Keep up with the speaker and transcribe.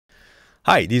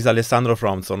Hi, this is Alessandro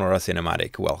from Sonora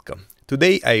Cinematic. Welcome.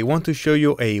 Today I want to show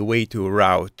you a way to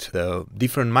route the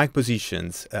different mic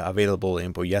positions available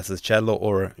in Poiesis Cello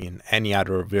or in any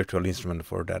other virtual instrument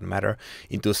for that matter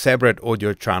into separate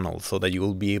audio channels so that you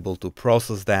will be able to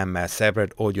process them as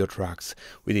separate audio tracks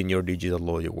within your digital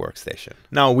audio workstation.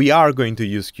 Now we are going to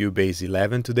use Cubase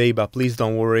 11 today, but please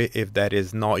don't worry if that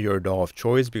is not your DAW of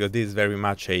choice, because this is very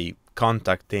much a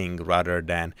contact thing rather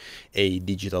than a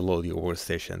digital audio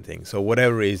workstation thing. So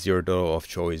whatever is your DAW of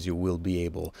choice, you will be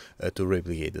able to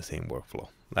replicate the same workflow.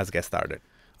 Let's get started.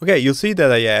 Okay, you'll see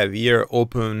that I have here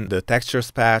open the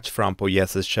textures patch from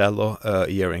Poiesis Cello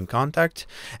here in Contact,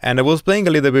 and I was playing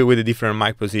a little bit with a different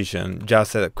mic position.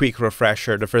 Just a quick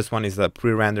refresher: the first one is the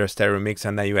pre-render stereo mix,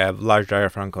 and then you have large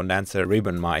diaphragm condenser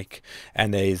ribbon mic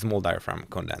and a small diaphragm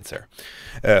condenser.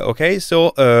 Okay,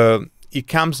 so it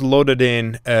comes loaded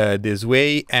in this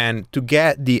way, and to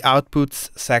get the outputs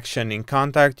section in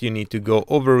Contact, you need to go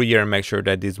over here and make sure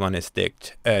that this one is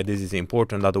ticked. This is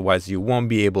important, otherwise you won't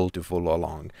be able to follow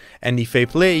along. And if I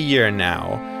play here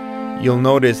now, you'll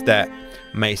notice that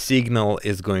my signal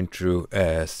is going through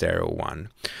stereo 1.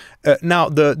 Now,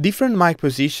 the different mic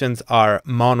positions are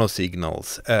mono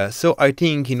signals, so I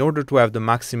think in order to have the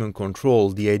maximum control,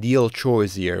 the ideal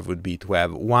choice here would be to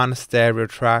have one stereo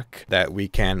track that we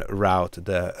can route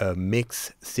the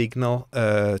mix signal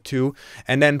to,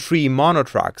 and then 3 mono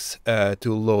tracks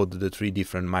to load the 3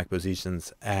 different mic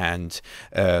positions and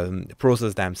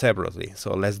process them separately.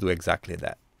 So let's do exactly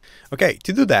that. Okay,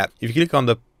 to do that, if you click on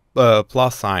the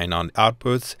plus sign on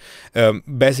outputs,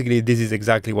 basically this is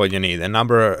exactly what you need. A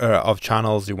number of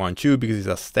channels you want 2 because it's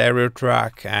a stereo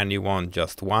track, and you want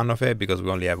just one of it because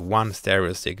we only have one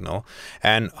stereo signal.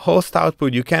 And host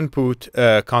output, you can put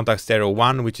contact stereo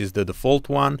 1, which is the default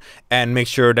one, and make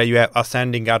sure that you have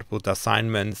ascending output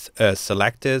assignments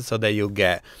selected so that you'll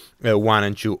get 1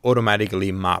 and 2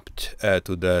 automatically mapped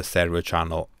to the stereo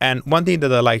channel. And one thing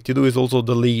that I like to do is also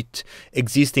delete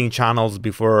existing channels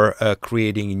before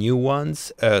creating new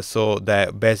ones, so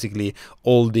that basically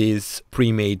all these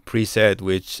pre-made preset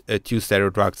with 2 stereo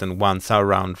tracks and 1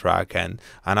 surround track and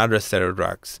another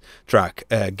stereo track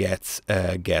gets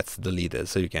deleted.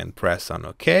 So you can press on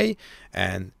OK,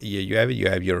 and here you have it. You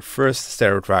have your first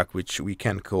stereo track, which we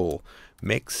can call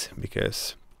mix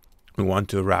because we want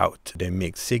to route the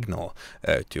mix signal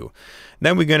to.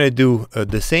 Then we're gonna do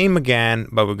the same again,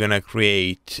 but we're gonna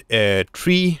create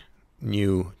 3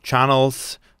 new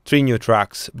channels, 3 new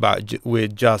tracks, but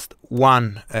with just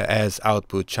 1 as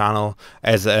output channel,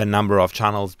 as a number of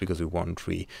channels, because we want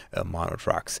 3 mono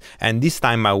tracks. And this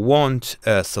time I won't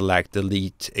select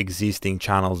delete existing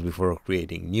channels before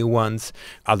creating new ones,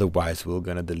 otherwise we're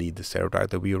gonna delete the stereo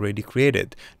track that we already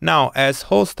created. Now, as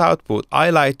host output, I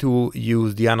like to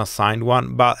use the unassigned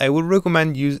one, but I would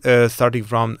recommend starting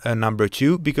from number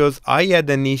 2, because I had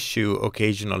an issue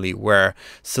occasionally where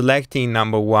selecting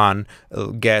number 1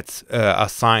 gets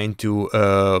assigned to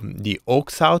the aux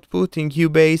output in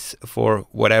Cubase for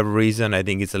whatever reason. I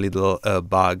think it's a little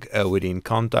bug within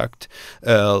Contact.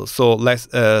 So let's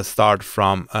start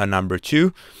from number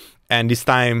 2. And this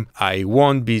time I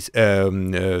won't be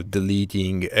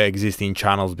deleting existing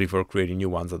channels before creating new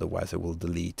ones, otherwise I will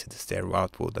delete the stereo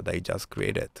output that I just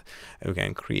created. We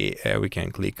can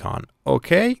click on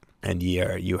OK, and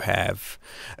here you have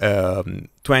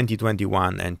 20,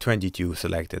 21 and 22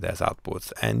 selected as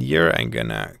outputs. And here I'm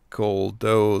gonna call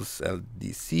those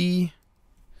LDC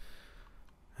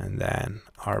and then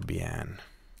RBN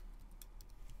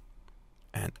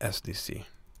and SDC.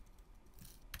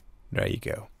 There you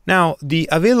go. Now the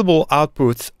available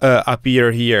outputs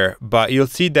appear here, but you'll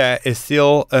see that it's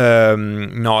still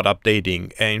not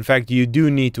updating. And in fact, you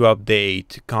do need to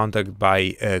update Contact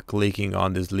by clicking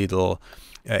on this little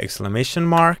exclamation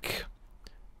mark,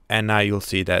 and now you'll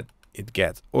see that it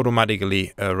gets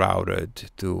automatically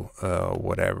routed to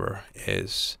whatever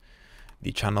is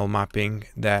the channel mapping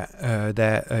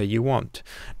that you want.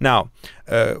 Now,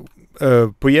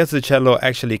 Poiesis Cello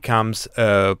actually comes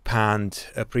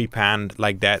pre-panned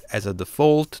like that as a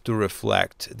default to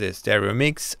reflect the stereo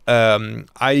mix.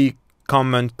 I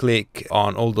command click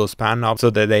on all those pan knobs so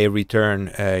that they return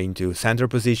into center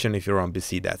position. If you're on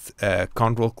PC, that's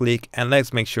control click, and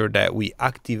let's make sure that we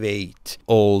activate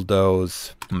all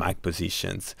those mic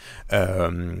positions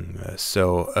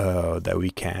so that we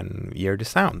can hear the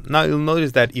sound. Now you'll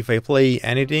notice that if I play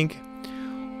anything,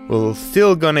 we're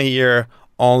still gonna hear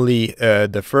only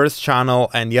the first channel,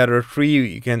 and the other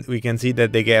 3 we can see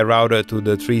that they get routed to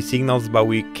the 3 signals, but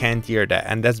we can't hear that,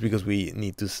 and that's because we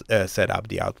need to set up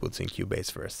the outputs in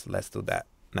Cubase first. Let's do that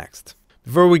next.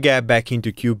 Before we get back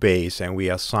into Cubase and we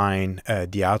assign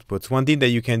the outputs, one thing that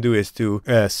you can do is to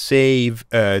save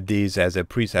these as a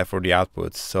preset for the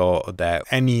outputs, so that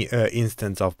any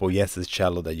instance of Poiesis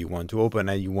Cello that you want to open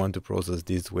and you want to process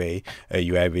this way,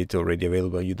 you have it already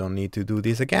available. You don't need to do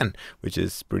this again, which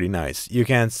is pretty nice. You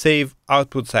can save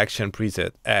output section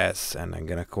preset as, and I'm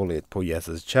gonna call it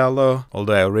Poiesis Cello,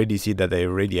 although I already see that I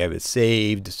already have it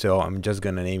saved, so I'm just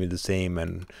gonna name it the same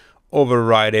and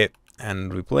override it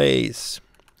and replace.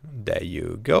 There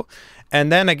you go.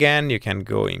 And then again, you can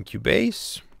go in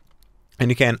Cubase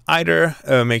and you can either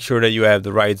make sure that you have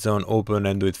the right zone open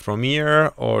and do it from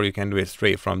here, or you can do it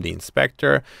straight from the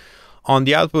inspector. On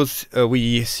the outputs,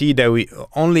 we see that we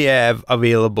only have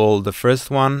available the first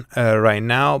one right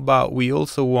now, but we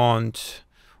also want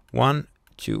 1,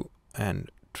 2, and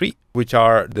 3, which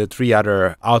are the 3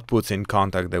 other outputs in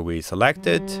contact that we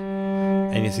selected.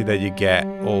 And you see that you get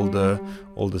all the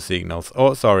signals.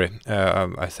 Oh, sorry,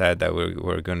 I said that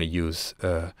we're going to use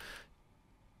 2,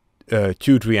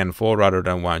 3, and 4 rather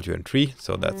than 1, 2, and 3.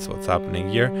 So that's what's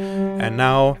happening here. And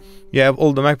now you have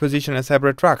all the mic position as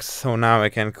separate tracks. So now I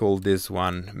can call this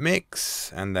one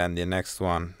mix, and then the next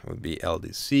one would be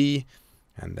LDC,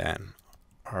 and then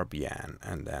RBN,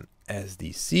 and then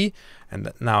SDC.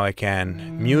 And now I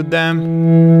can mute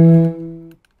them.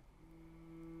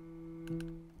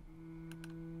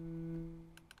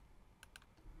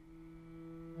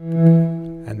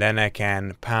 And then I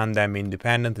can pan them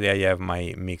independently. I have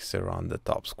my mixer on the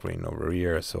top screen over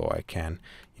here, so I can,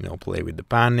 play with the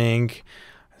panning.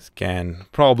 I can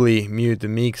probably mute the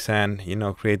mix and,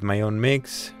 create my own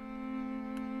mix.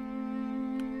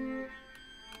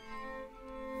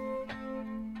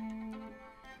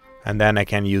 And then I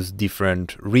can use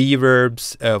different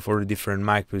reverbs for different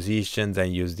mic positions,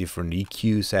 and use different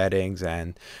EQ settings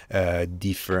and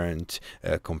different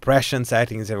compression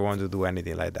settings if I want to do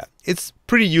anything like that. It's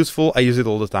pretty useful. I use it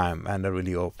all the time, and I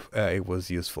really hope it was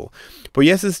useful.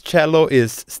 Poiesis Cello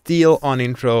is still on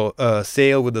intro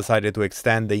sale. We decided to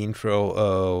extend the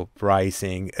intro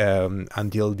pricing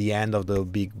until the end of the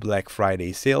big Black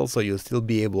Friday sale, so you'll still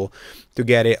be able to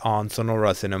get it on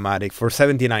Sonora Cinematic for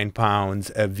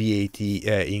 £79, VAT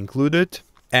included.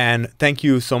 And thank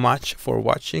you so much for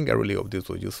watching. I really hope this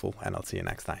was useful, and I'll see you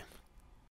next time.